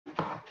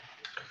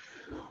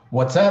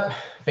What's up,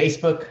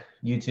 Facebook,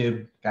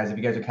 YouTube? Guys, if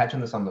you guys are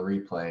catching this on the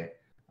replay,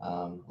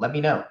 let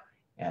me know.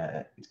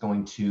 It's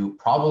going to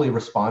probably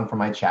respond from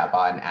my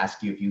chatbot and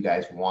ask you if you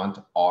guys want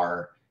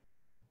our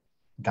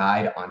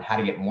guide on how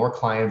to get more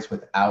clients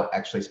without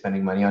actually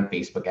spending money on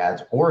Facebook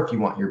ads, or if you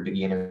want your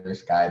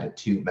beginner's guide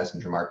to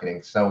messenger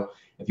marketing. So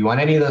if you want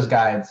any of those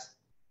guides,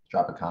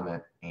 drop a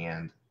comment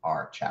and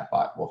our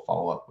chatbot will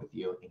follow up with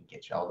you and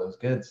get you all those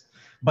goods.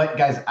 But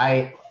guys,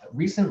 I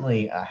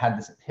recently had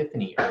this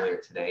epiphany earlier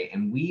today,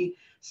 and we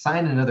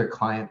signed another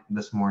client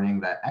this morning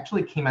that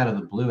actually came out of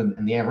the blue.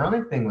 And the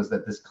ironic thing was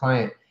that this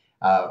client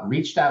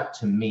reached out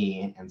to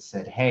me and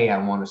said, "Hey, I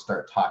want to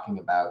start talking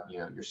about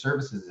your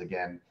services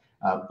again."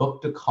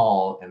 Booked a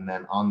call, and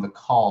then on the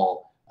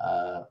call,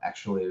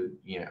 actually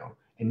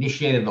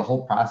initiated the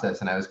whole process.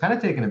 And I was kind of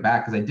taken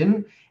aback because I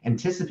didn't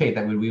anticipate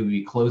that we would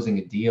be closing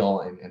a deal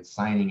and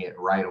signing it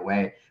right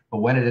away. But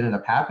what it ended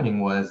up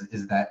happening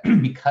is that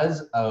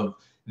because of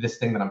this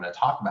thing that I'm going to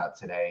talk about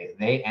today,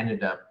 they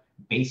ended up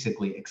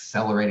basically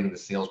accelerating the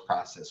sales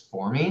process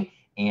for me.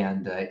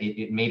 And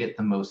it made it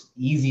the most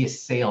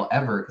easiest sale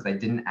ever because I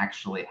didn't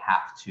actually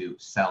have to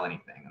sell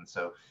anything. And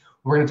so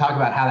we're going to talk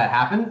about how that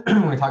happened.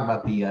 We're going to talk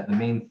about the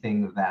main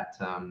thing that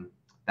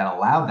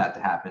allowed that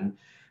to happen.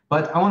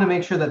 But I want to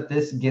make sure that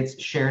this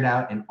gets shared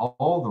out in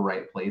all the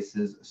right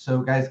places. So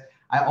guys,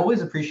 I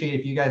always appreciate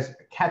if you guys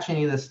catch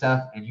any of this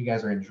stuff and you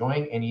guys are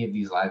enjoying any of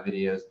these live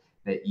videos,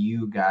 that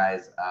you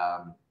guys,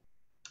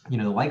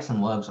 the likes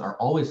and loves are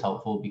always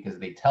helpful because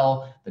they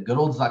tell the good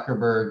old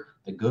Zuckerberg,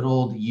 the good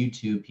old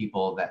YouTube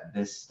people that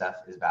this stuff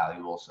is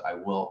valuable. So I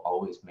will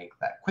always make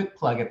that quick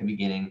plug at the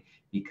beginning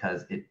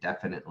because it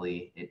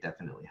definitely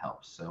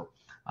helps. So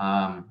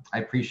I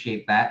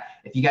appreciate that.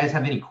 If you guys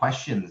have any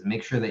questions,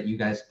 make sure that you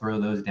guys throw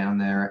those down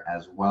there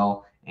as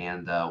well,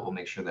 and we'll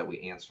make sure that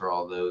we answer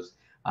all those.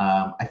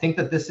 I think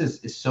that this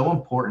is so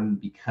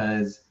important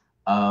because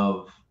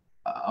of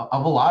a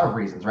lot of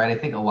reasons, right? I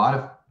think a lot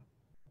of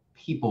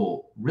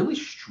people really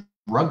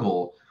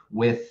struggle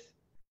with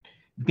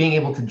being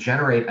able to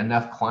generate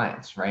enough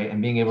clients, right?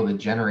 And being able to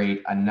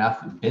generate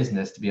enough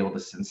business to be able to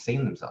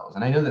sustain themselves.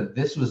 And I know that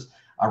this was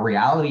a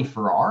reality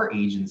for our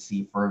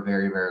agency for a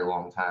very, very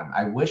long time.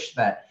 I wish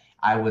that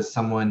I was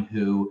someone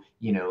who,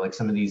 like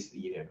some of these,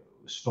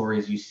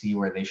 stories you see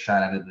where they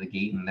shot out of the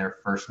gate in their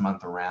first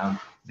month around,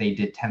 they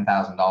did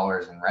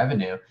 $10,000 in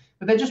revenue,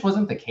 but that just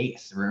wasn't the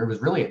case. It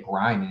was really a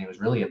grind, and it was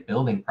really a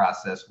building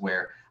process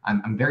where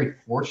I'm very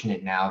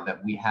fortunate now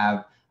that we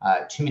have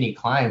too many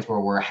clients where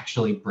we're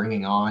actually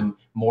bringing on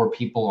more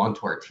people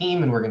onto our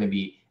team, and we're going to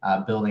be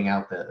building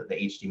out the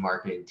HD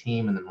marketing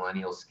team and the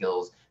Millennial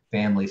Skills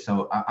family.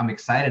 So I'm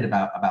excited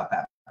about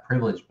that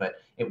privilege, but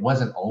it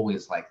wasn't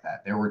always like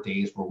that. There were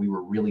days where we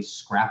were really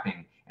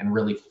scrapping and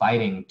really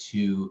fighting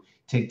to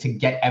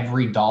get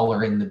every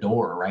dollar in the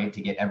door, right?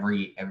 To get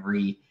every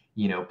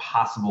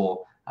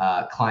possible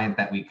client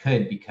that we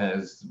could,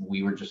 because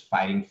we were just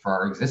fighting for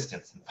our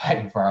existence and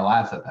fighting for our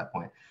lives at that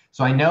point.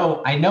 So I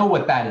know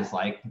what that is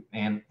like.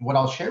 And what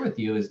I'll share with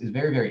you is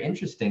very, very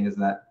interesting, is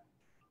that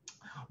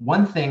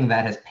one thing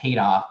that has paid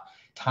off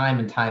time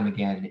and time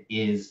again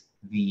is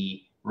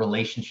the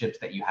relationships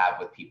that you have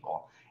with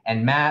people.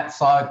 And Matt,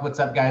 Sog, what's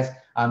up, guys?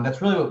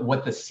 That's really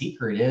what the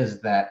secret is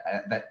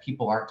that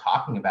people aren't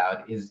talking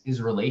about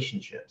is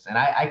relationships. And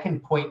I can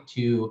point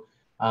to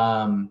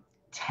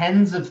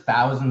tens of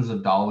thousands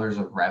of dollars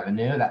of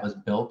revenue that was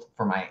built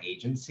for my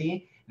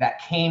agency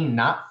that came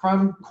not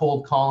from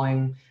cold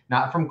calling,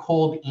 not from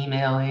cold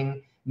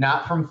emailing,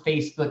 not from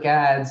Facebook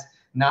ads,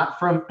 not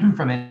from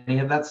any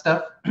of that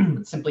stuff,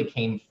 but simply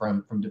came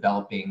from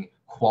developing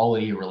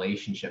quality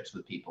relationships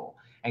with people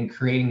and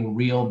creating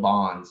real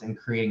bonds and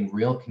creating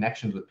real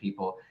connections with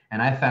people.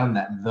 And I found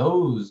that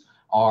those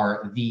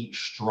are the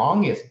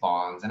strongest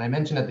bonds. And I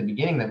mentioned at the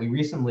beginning that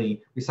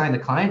we signed a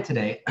client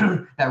today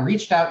that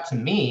reached out to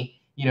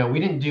me. We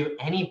didn't do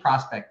any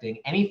prospecting,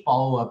 any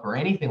follow-up or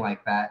anything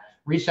like that.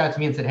 Reached out to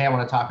me and said, "Hey, I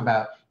want to talk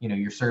about,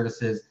 your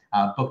services,"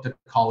 booked a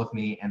call with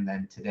me. And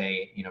then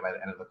today, by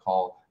the end of the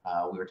call,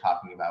 we were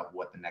talking about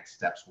what the next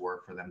steps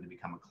were for them to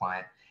become a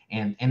client.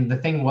 And the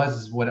thing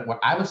was, what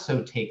I was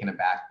so taken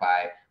aback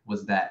by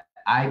was that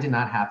I did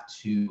not have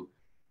to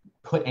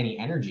put any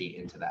energy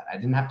into that. I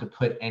didn't have to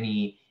put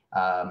any,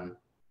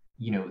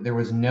 there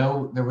was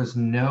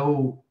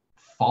no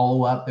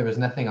follow-up. There was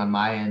nothing on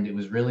my end. It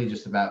was really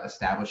just about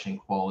establishing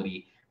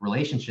quality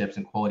relationships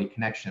and quality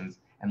connections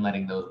and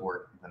letting those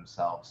work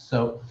themselves.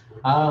 So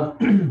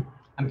I'm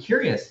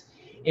curious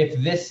if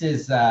this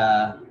is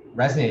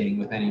resonating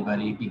with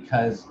anybody,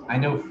 because I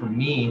know for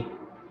me,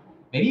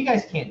 maybe you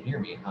guys can't hear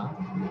me, huh?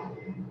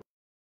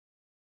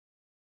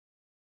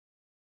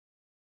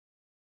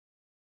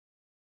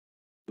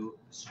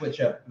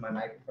 Switch up my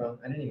microphone.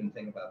 I didn't even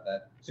think about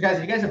that. So guys,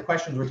 if you guys have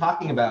questions, we're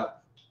talking about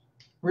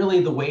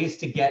really the ways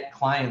to get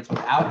clients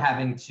without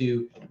having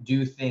to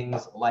do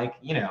things like,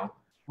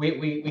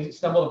 we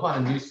stumbled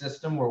upon a new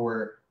system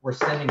where we're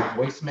sending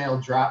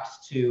voicemail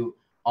drops to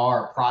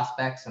our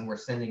prospects, and we're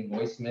sending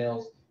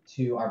voicemails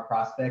to our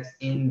prospects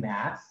in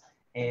mass.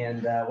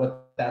 And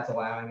what that's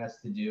allowing us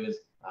to do is,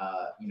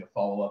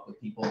 follow up with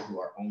people who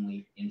are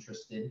only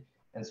interested.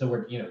 And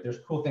so there's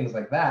cool things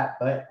like that.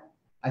 But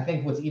I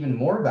think what's even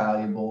more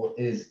valuable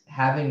is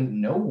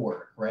having no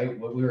work, right?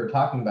 What we were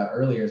talking about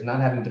earlier is not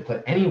having to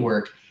put any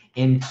work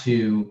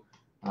into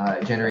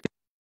generating.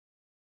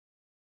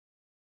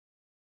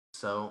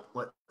 So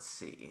let's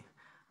see.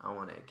 I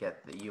want to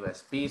get the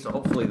USB. So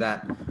hopefully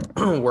that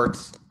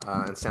works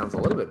and sounds a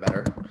little bit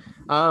better.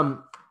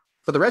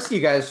 For the rest of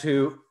you guys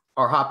who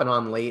are hopping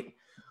on late,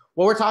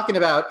 what we're talking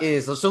about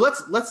is, so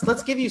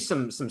let's give you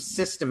some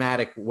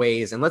systematic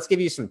ways, and let's give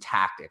you some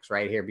tactics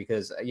right here,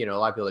 because a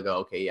lot of people go,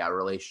 okay, yeah,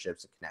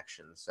 relationships and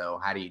connections.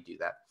 So how do you do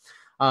that?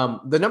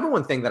 The number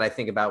one thing that I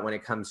think about when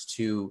it comes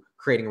to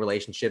creating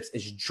relationships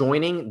is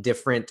joining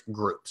different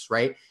groups,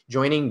 right?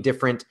 Joining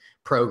different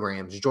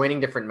programs, joining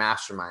different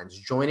masterminds,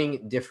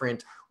 joining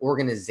different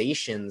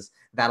organizations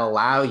that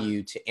allow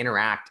you to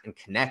interact and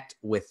connect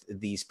with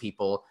these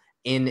people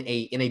in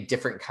a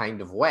different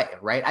kind of way,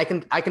 right?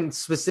 I can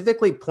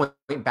specifically point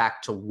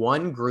back to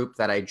one group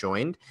that I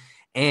joined,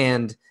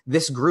 and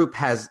this group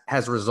has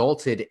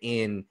resulted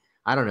in,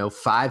 I don't know,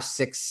 5,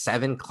 6,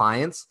 7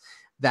 clients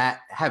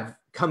that have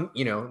come,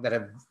 that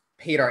have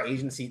paid our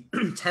agency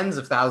tens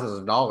of thousands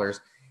of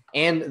dollars.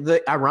 And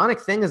the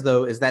ironic thing is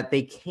that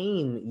they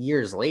came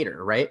years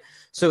later, right?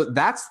 So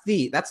that's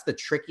the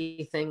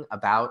tricky thing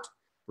about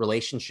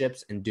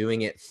relationships and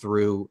doing it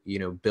through,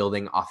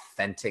 building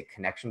authentic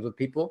connections with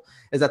people,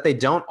 is that they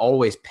don't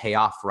always pay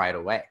off right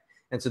away.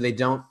 And so they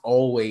don't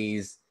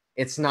always,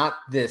 it's not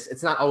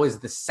always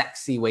the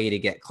sexy way to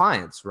get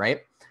clients,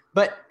 right?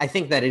 But I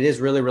think that it is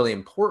really, really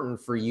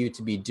important for you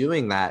to be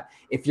doing that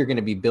if you're going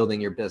to be building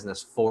your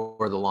business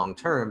for the long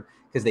term,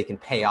 because they can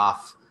pay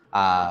off,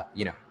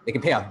 they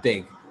can pay off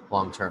big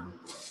long term.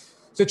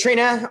 So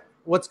Trina,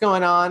 what's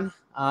going on?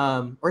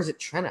 Or is it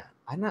Trina?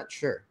 I'm not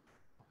sure.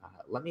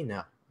 Let me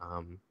know.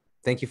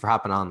 Thank you for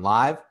hopping on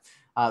live.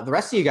 The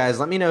rest of you guys,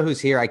 let me know who's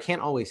here. I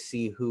can't always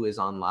see who is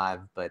on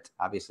live, but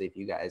obviously if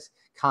you guys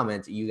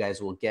comment, you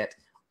guys will get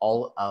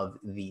all of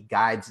the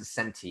guides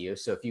sent to you.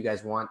 So if you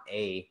guys want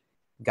a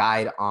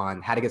guide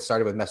on how to get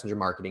started with messenger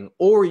marketing,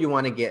 or you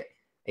want to get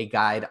a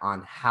guide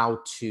on how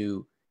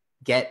to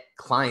get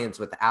clients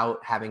without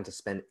having to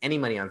spend any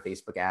money on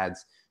Facebook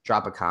ads,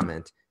 drop a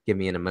comment, give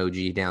me an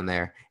emoji down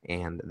there,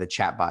 and the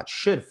chatbot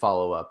should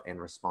follow up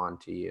and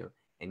respond to you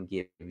and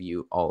give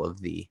you all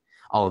of the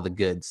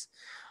goods.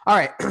 All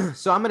right,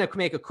 so I'm going to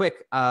make a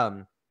quick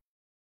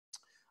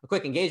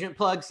engagement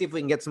plug, see if we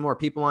can get some more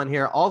people on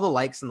here. All the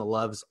likes and the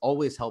loves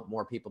always help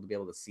more people to be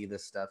able to see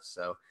this stuff.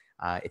 So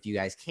if you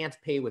guys can't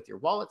pay with your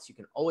wallets, you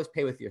can always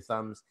pay with your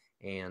thumbs.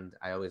 And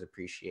I always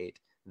appreciate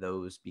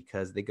those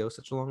because they go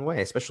such a long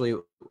way, especially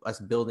us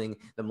building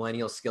the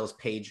Millennial Skills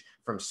page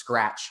from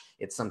scratch.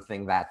 It's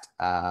something that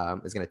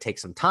is going to take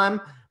some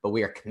time, but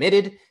we are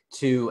committed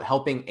to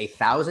helping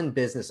 1,000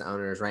 business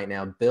owners right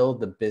now build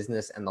the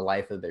business and the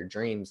life of their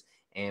dreams.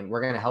 And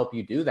we're going to help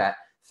you do that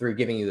through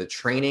giving you the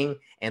training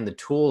and the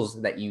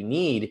tools that you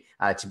need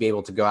to be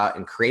able to go out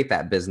and create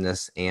that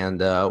business.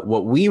 And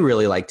what we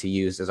really like to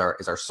use is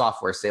our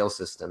software sales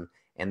system.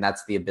 And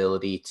that's the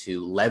ability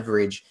to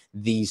leverage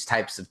these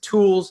types of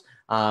tools,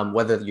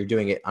 whether you're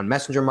doing it on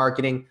messenger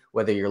marketing,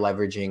 whether you're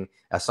leveraging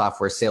a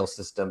software sales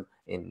system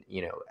in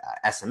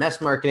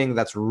SMS marketing.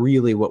 That's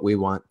really what we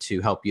want to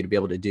help you to be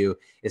able to do,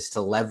 is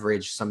to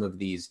leverage some of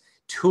these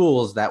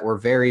tools that were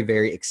very,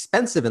 very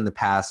expensive in the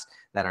past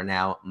that are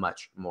now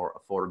much more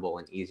affordable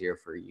and easier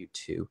for you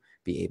to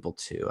be able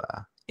to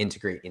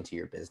integrate into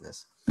your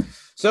business.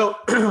 So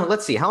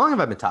let's see, how long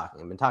have I been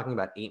talking? I've been talking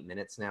about 8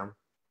 minutes now.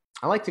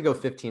 I like to go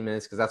 15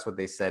 minutes because that's what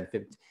they said.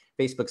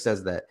 Facebook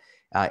says that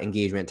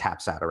engagement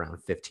taps out around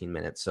 15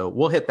 minutes. So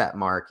we'll hit that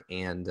mark.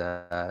 And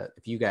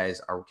if you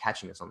guys are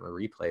catching us on the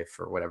replay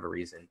for whatever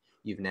reason,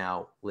 you've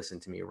now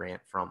listened to me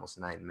rant for almost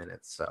 9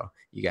 minutes. So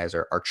you guys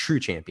are true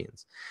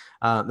champions.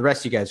 The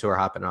rest of you guys who are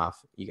hopping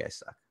off, you guys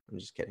suck. I'm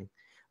just kidding.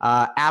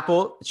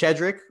 Apple,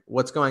 Chedrick,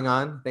 what's going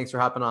on? Thanks for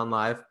hopping on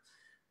live.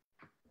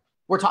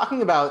 We're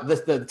talking about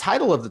the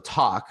title of the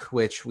talk,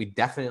 which we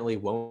definitely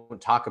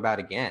won't talk about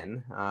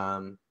again,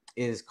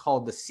 is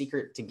called The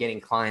Secret to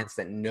Getting Clients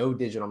That No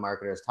Digital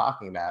Marketer is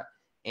Talking About.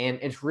 And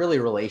it's really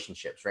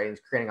relationships, right? It's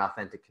creating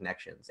authentic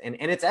connections. And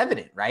it's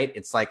evident, right?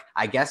 It's like,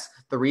 I guess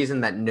the reason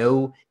that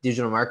no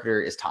digital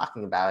marketer is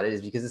talking about it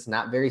is because it's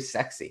not very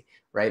sexy,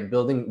 right?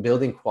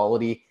 Building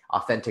quality,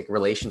 authentic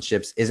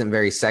relationships isn't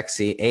very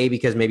sexy.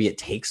 Because maybe it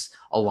takes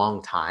a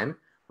long time,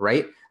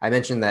 right? I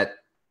mentioned that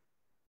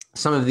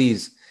some of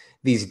these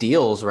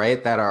deals,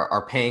 right, that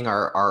are paying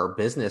our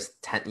business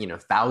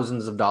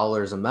thousands of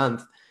dollars a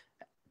month,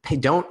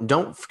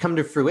 don't come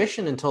to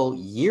fruition until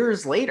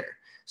years later.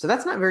 So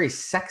that's not very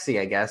sexy,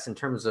 I guess, in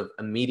terms of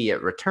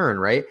immediate return,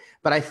 right?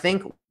 But I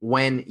think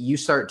when you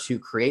start to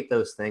create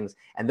those things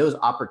and those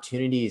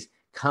opportunities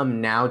come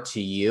now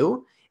to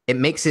you, it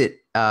makes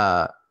it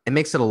a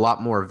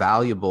lot more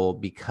valuable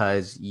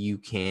because you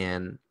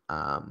can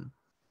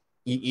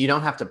you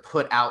don't have to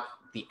put out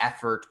the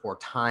effort or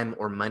time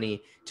or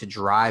money to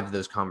drive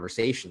those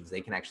conversations,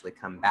 they can actually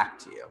come back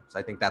to you. So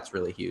I think that's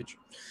really huge.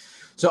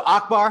 So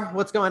Akbar,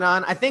 what's going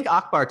on? I think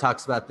Akbar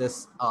talks about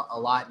this a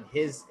lot in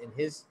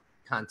his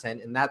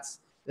content, and that's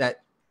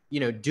that,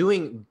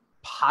 doing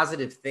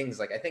positive things.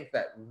 Like, I think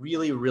that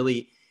really,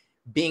 really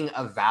being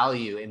of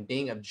value and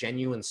being of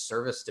genuine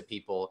service to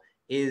people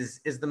is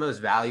the most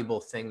valuable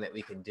thing that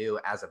we can do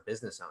as a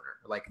business owner.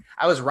 Like,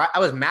 I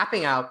was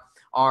mapping out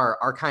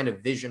our kind of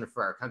vision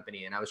for our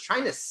company, and I was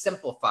trying to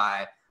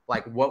simplify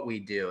like what we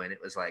do, and it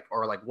was like,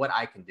 or like what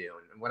I can do.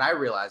 And what I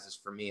realized is,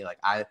 for me, like,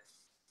 I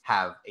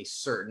have a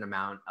certain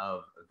amount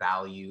of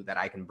value that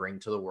I can bring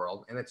to the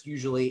world. And it's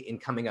usually in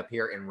coming up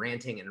here and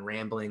ranting and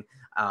rambling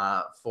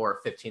for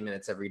 15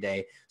 minutes every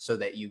day so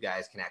that you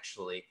guys can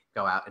actually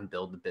go out and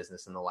build the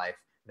business and the life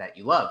that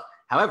you love.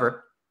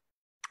 However,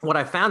 what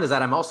I found is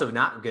that I'm also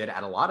not good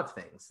at a lot of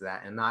things,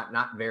 that and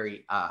not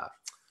very,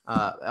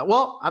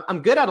 well,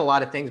 I'm good at a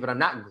lot of things, but I'm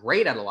not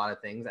great at a lot of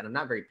things. And I'm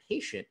not very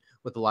patient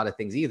with a lot of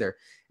things either.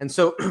 And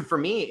so for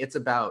me, it's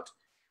about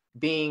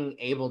being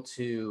able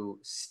to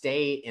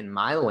stay in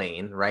my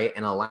lane, right?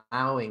 And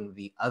allowing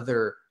the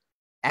other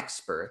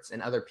experts and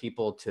other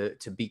people to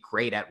be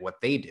great at what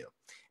they do.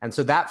 And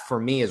so that for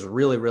me is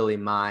really, really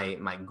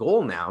my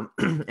goal now.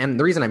 And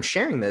the reason I'm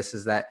sharing this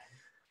is that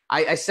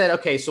I said,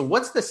 okay, so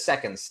what's the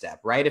second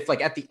step, right? If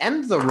like at the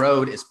end of the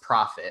road is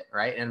profit,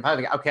 right? And if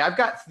I, okay, I've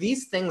got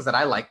these things that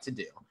I like to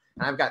do,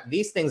 and I've got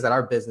these things that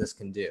our business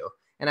can do.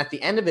 And at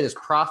the end of it is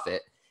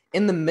profit.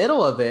 In the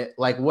middle of it,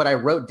 like what I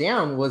wrote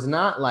down was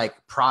not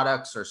like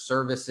products or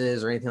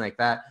services or anything like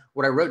that.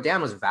 What I wrote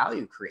down was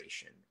value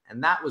creation.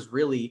 And that was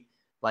really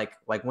like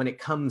when it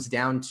comes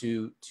down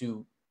to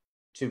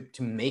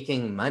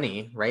making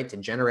money, right? To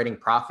generating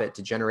profit,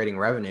 to generating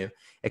revenue,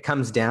 it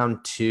comes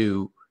down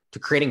to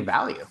creating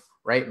value,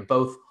 right?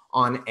 Both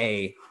on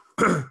a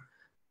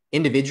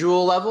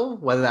individual level,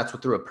 whether that's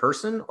through a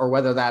person or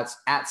whether that's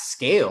at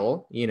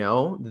scale.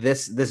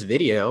 This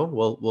video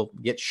will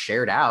get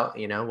shared out.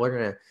 We're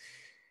going to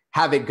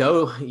have it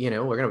go,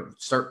 we're going to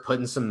start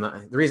putting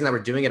the reason that we're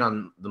doing it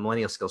on the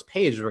Millennial Skills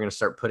page is we're going to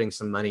start putting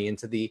some money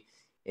into the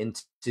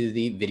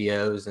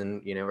videos,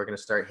 and, we're going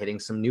to start hitting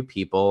some new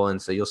people. And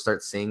so you'll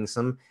start seeing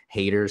some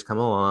haters come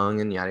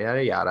along and yada,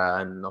 yada, yada.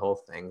 And the whole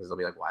thing is they'll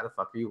be like, why the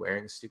fuck are you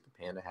wearing a stupid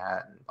panda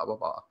hat and blah, blah,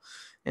 blah.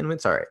 And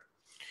it's all right.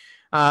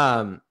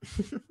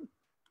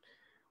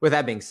 With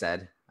that being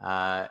said,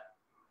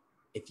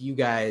 if you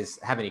guys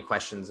have any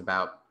questions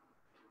about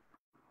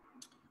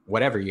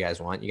whatever you guys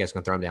want, you guys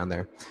can throw them down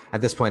there. At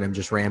this point, I'm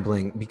just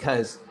rambling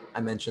because I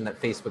mentioned that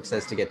Facebook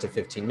says to get to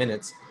 15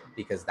 minutes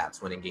because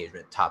that's when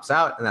engagement tops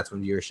out and that's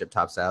when viewership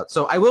tops out.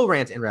 So I will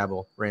rant and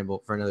ramble for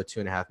another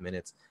 2.5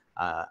 minutes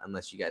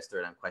unless you guys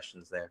throw down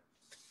questions there.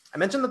 I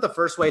mentioned that the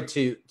first way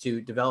to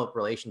develop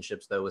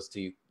relationships, though, was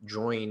to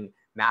join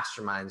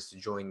masterminds, to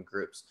join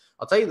groups.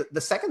 I'll tell you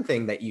the second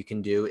thing that you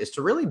can do is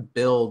to really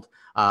build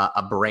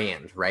a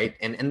brand, right?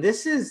 And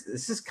this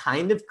is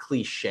kind of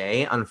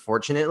cliche,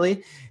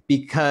 unfortunately,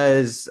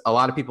 because a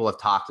lot of people have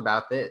talked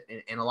about it,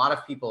 and a lot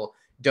of people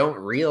don't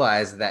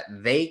realize that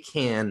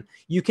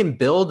you can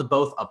build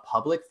both a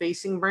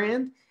public-facing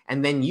brand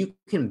and then you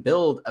can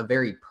build a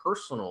very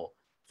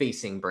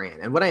personal-facing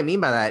brand. And what I mean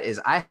by that is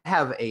I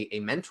have a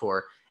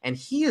mentor, and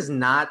he's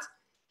not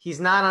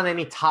on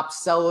any top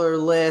seller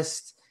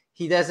list.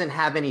 He doesn't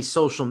have any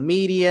social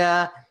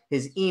media.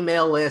 His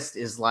email list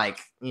is like,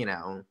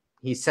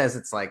 he says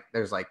it's like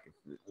there's like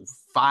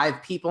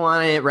 5 people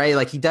on it, right?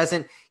 Like he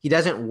doesn't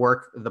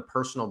work the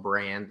personal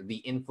brand,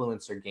 the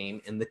influencer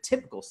game in the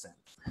typical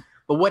sense.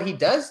 But what he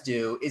does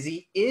do is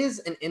he is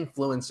an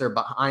influencer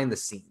behind the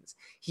scenes.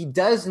 He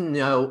does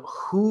know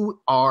who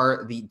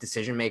are the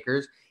decision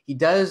makers. He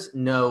does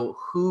know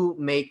who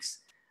makes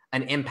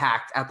an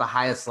impact at the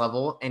highest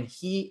level, and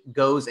he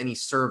goes and he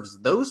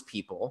serves those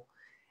people.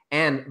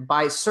 And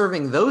by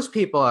serving those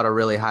people at a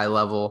really high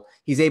level,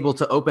 he's able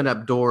to open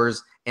up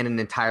doors in an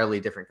entirely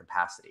different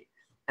capacity.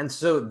 And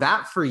so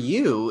that for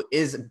you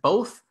is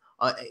both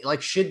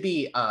should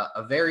be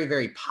a very,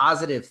 very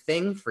positive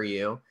thing for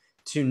you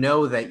to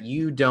know that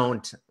you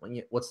don't,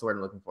 what's the word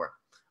I'm looking for?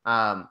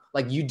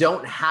 You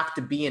don't have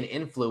to be an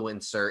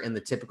influencer in the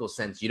typical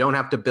sense. You don't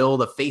have to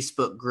build a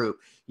Facebook group.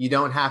 You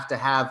don't have to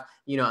have,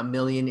 1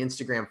 million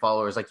Instagram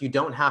followers. Like, you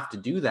don't have to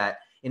do that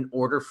in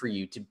order for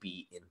you to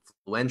be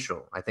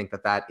influential. I think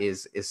that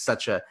is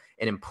such an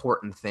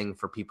important thing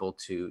for people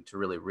to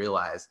really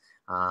realize.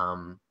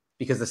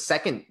 Because the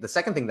second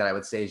thing that I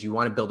would say is you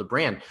want to build a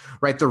brand,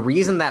 right? The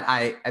reason that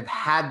I've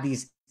had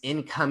these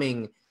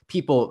incoming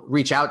people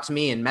reach out to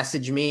me and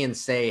message me and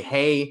say,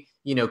 hey,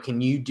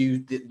 can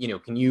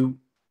you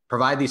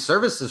provide these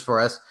services for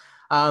us?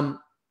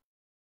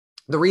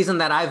 The reason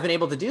that I've been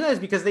able to do that is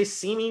because they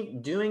see me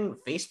doing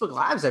Facebook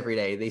Lives every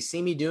day. They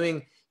see me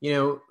doing,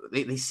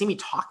 they see me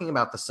talking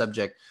about the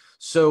subject.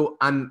 So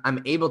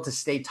I'm able to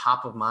stay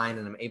top of mind,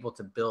 and I'm able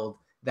to build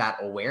that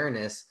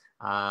awareness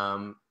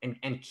and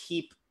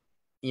keep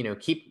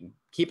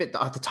it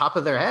at the top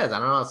of their heads. I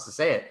don't know how else to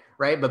say it,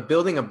 right? But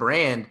building a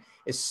brand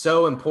is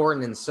so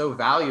important and so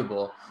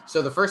valuable.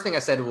 So the first thing I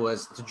said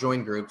was to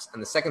join groups.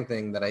 And the second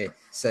thing that I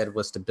said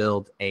was to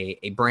build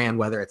a brand,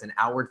 whether it's an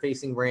outward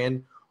facing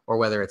brand or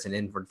whether it's an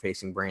inward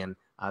facing brand.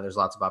 There's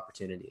lots of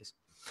opportunities.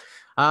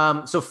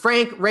 So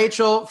Frank,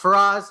 Rachel,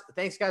 Faraz,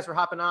 thanks guys for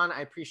hopping on.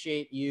 I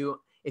appreciate you.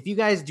 If you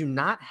guys do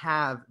not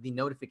have the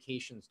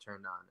notifications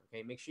turned on,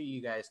 okay, make sure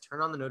you guys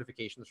turn on the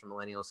notifications from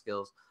Millennial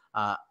Skills.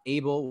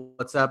 Abel,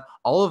 what's up?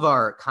 All of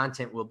our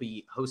content will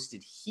be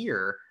hosted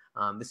here.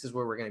 This is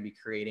where we're going to be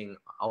creating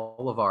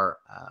all of our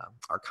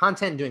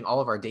content, doing all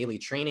of our daily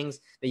trainings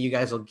that you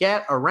guys will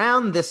get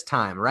around this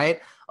time,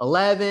 right?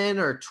 11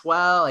 or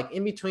 12, like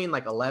in between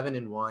like 11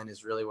 and 1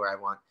 is really where I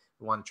want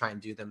to try and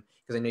do them,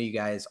 because I know you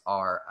guys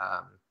are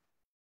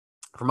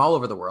from all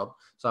over the world.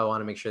 So I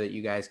want to make sure that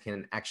you guys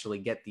can actually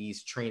get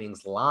these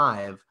trainings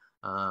live.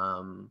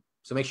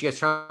 So make sure you guys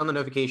turn on the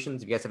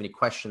notifications. If you guys have any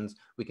questions,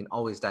 we can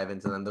always dive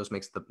into them. Those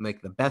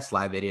make the best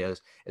live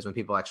videos is when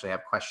people actually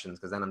have questions,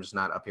 because then I'm just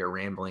not up here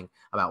rambling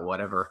about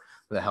whatever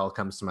the hell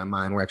comes to my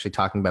mind. We're actually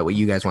talking about what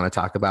you guys want to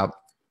talk about.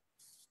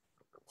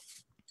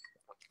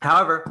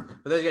 However,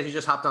 for those of you guys who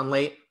just hopped on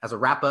late, as a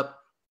wrap up,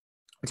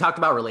 we talked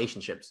about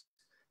relationships.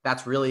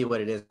 That's really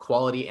what it is.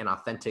 Quality and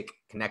authentic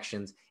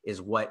connections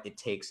is what it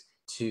takes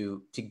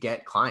to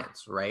get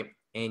clients, right?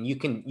 And you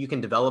can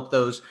develop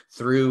those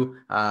through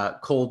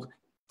cold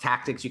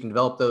tactics. You can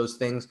develop those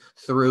things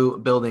through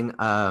building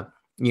a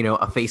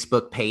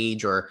Facebook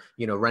page or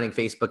running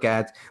Facebook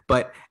ads.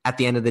 But at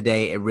the end of the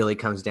day, it really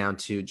comes down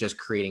to just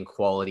creating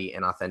quality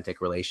and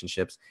authentic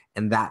relationships,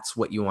 and that's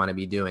what you want to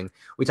be doing.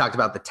 We talked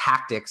about the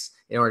tactics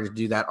in order to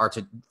do that are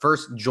to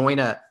first join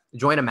a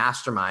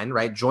mastermind,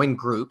 right? Join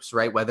groups,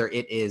 right? Whether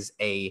it is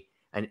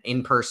an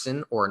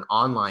in-person or an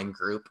online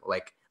group,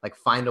 like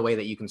find a way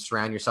that you can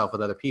surround yourself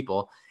with other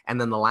people.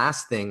 And then the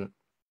last thing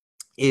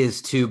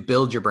is to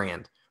build your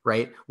brand,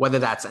 right? Whether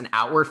that's an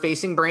outward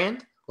facing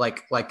brand,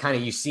 like kind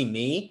of you see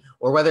me,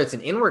 or whether it's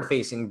an inward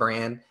facing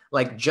brand,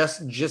 like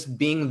just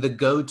being the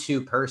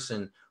go-to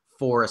person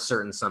for a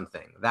certain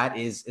something. That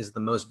is the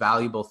most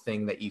valuable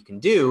thing that you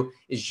can do,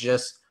 is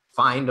just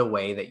find a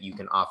way that you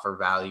can offer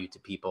value to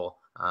people,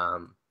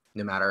 no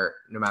matter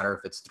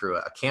if it's through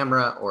a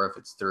camera or if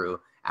it's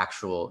through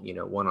actual,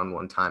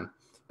 one-on-one time.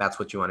 That's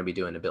what you want to be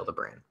doing to build a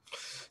brand.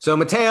 So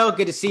Mateo,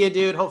 good to see you,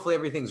 dude. Hopefully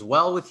everything's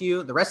well with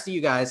you. The rest of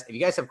you guys, if you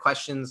guys have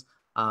questions,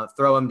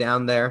 throw them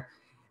down there.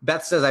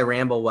 Beth says I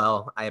ramble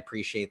well. I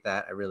appreciate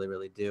that. I really,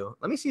 really do.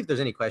 Let me see if there's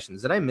any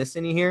questions. Did I miss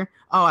any here?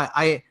 Oh,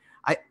 I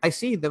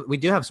see that we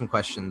do have some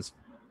questions.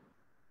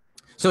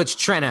 So it's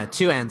Trena,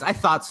 2 N's. I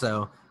thought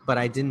so, but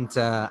I didn't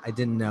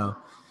know.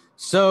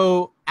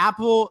 So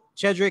Apple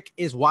Chedrick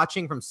is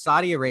watching from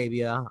Saudi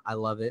Arabia. I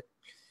love it.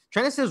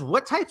 Trena says,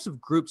 what types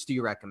of groups do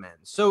you recommend?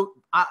 So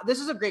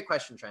this is a great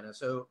question, Trena.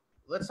 So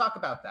let's talk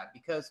about that,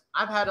 because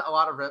I've had a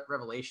lot of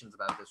revelations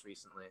about this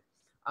recently.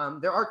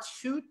 There are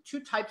two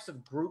types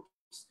of groups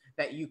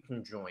that you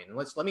can join.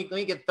 Let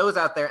me get those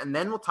out there, and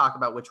then we'll talk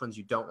about which ones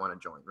you don't want to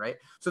join, right?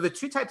 So the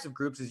two types of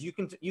groups is you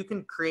can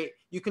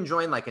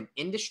join like an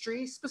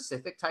industry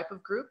specific type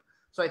of group.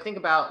 So I think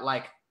about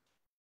like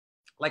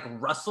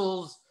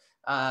Russell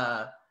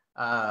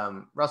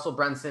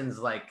Brunson's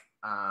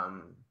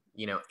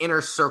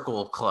inner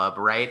circle club,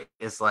 right?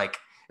 It's like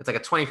a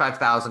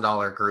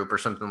 $25,000 group or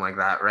something like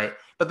that, right?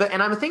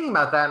 And I'm thinking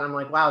about that, and I'm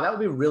like, wow, that would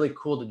be really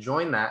cool to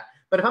join that.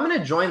 But if I'm going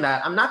to join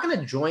that, I'm not going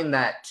to join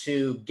that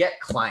to get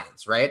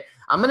clients, right?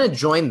 I'm going to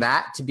join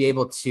that to be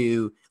able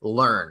to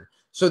learn.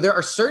 So there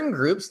are certain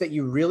groups that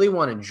you really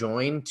want to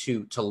join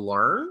to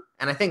learn,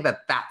 and I think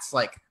that's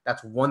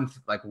one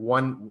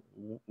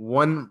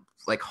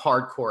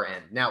hardcore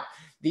end. Now,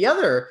 the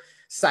other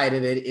side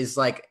of it is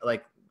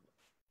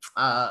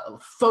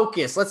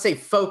focus. Let's say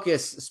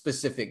focus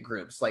specific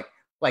groups, like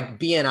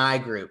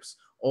BNI groups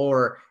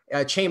or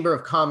Chamber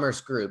of Commerce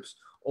groups,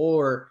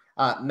 or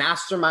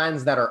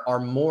masterminds that are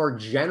more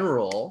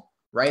general,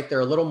 right?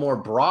 They're a little more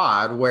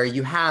broad, where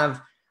you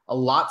have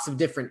lots of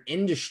different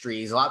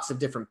industries, lots of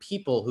different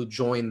people who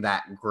join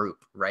that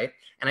group, right?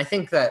 And I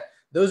think that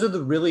those are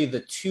really the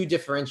two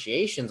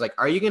differentiations. Like,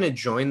 are you going to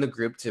join the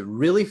group to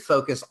really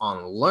focus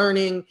on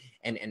learning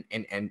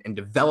and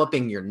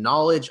developing your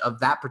knowledge of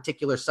that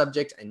particular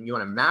subject, and you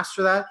want to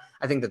master that?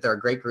 I think that there are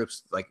great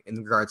groups like in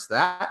regards to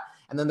that.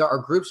 And then there are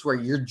groups where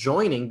you're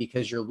joining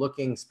because you're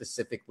looking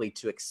specifically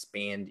to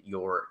expand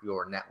your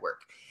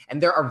network.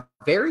 And there are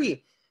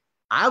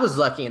I was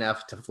lucky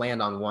enough to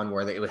land on one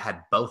where it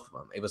had both of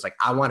them. It was like,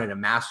 I wanted to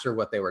master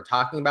what they were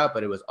talking about,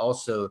 but it was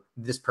also,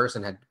 this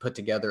person had put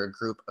together a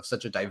group of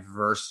such a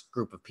diverse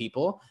group of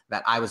people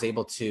that I was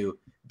able to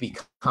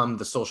become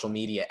the social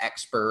media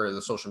expert or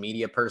the social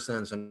media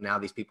person. So now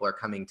these people are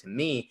coming to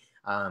me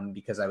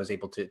because I was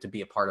able to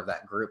be a part of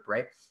that group,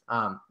 right?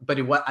 But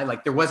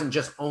there wasn't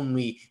just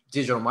only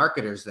digital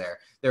marketers there.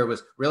 There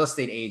was real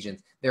estate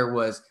agents, there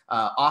was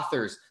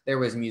authors, there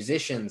was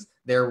musicians,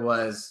 there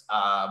was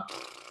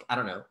I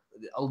don't know,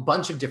 a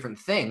bunch of different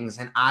things,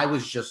 and I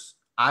was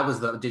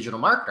the digital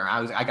marketer.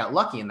 I got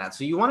lucky in that.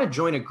 So you want to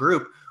join a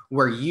group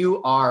where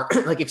you are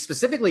if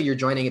specifically you're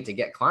joining it to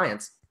get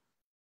clients,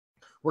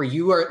 where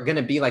you are going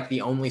to be like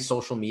the only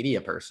social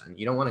media person.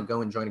 You don't want to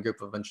go and join a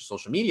group of a bunch of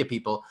social media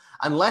people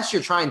unless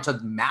you're trying to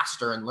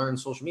master and learn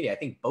social media. I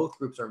think both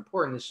groups are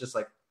important. It's just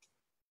like,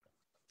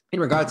 in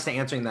regards to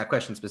answering that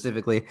question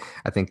specifically,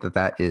 I think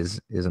that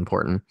is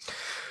important.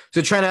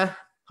 So Trina,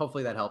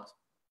 hopefully that helped.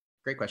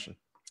 Great question.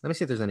 Let me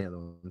see if there's any other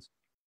ones.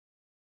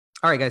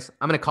 All right, guys,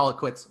 I'm going to call it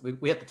quits.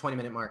 We hit the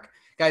 20-minute mark.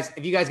 Guys,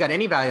 if you guys got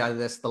any value out of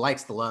this, the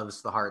likes, the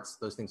loves, the hearts,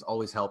 those things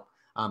always help.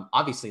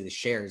 Obviously, the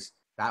shares,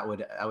 that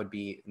would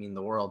mean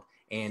the world.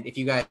 And if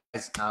you guys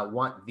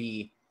want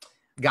the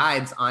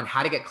guides on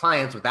how to get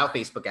clients without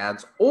Facebook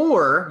ads,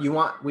 or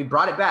we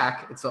brought it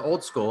back. It's the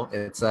old school.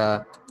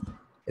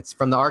 It's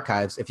from the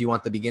archives. If you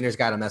want the beginner's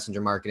guide on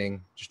messenger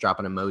marketing, just drop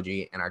an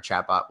emoji and our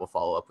chatbot will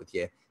follow up with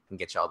you and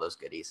get you all those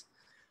goodies.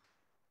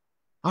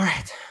 All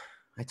right.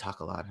 I talk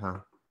a lot, huh?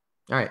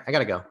 All right. I got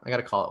to go. I got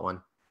to call it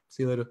one.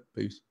 See you later.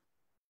 Peace.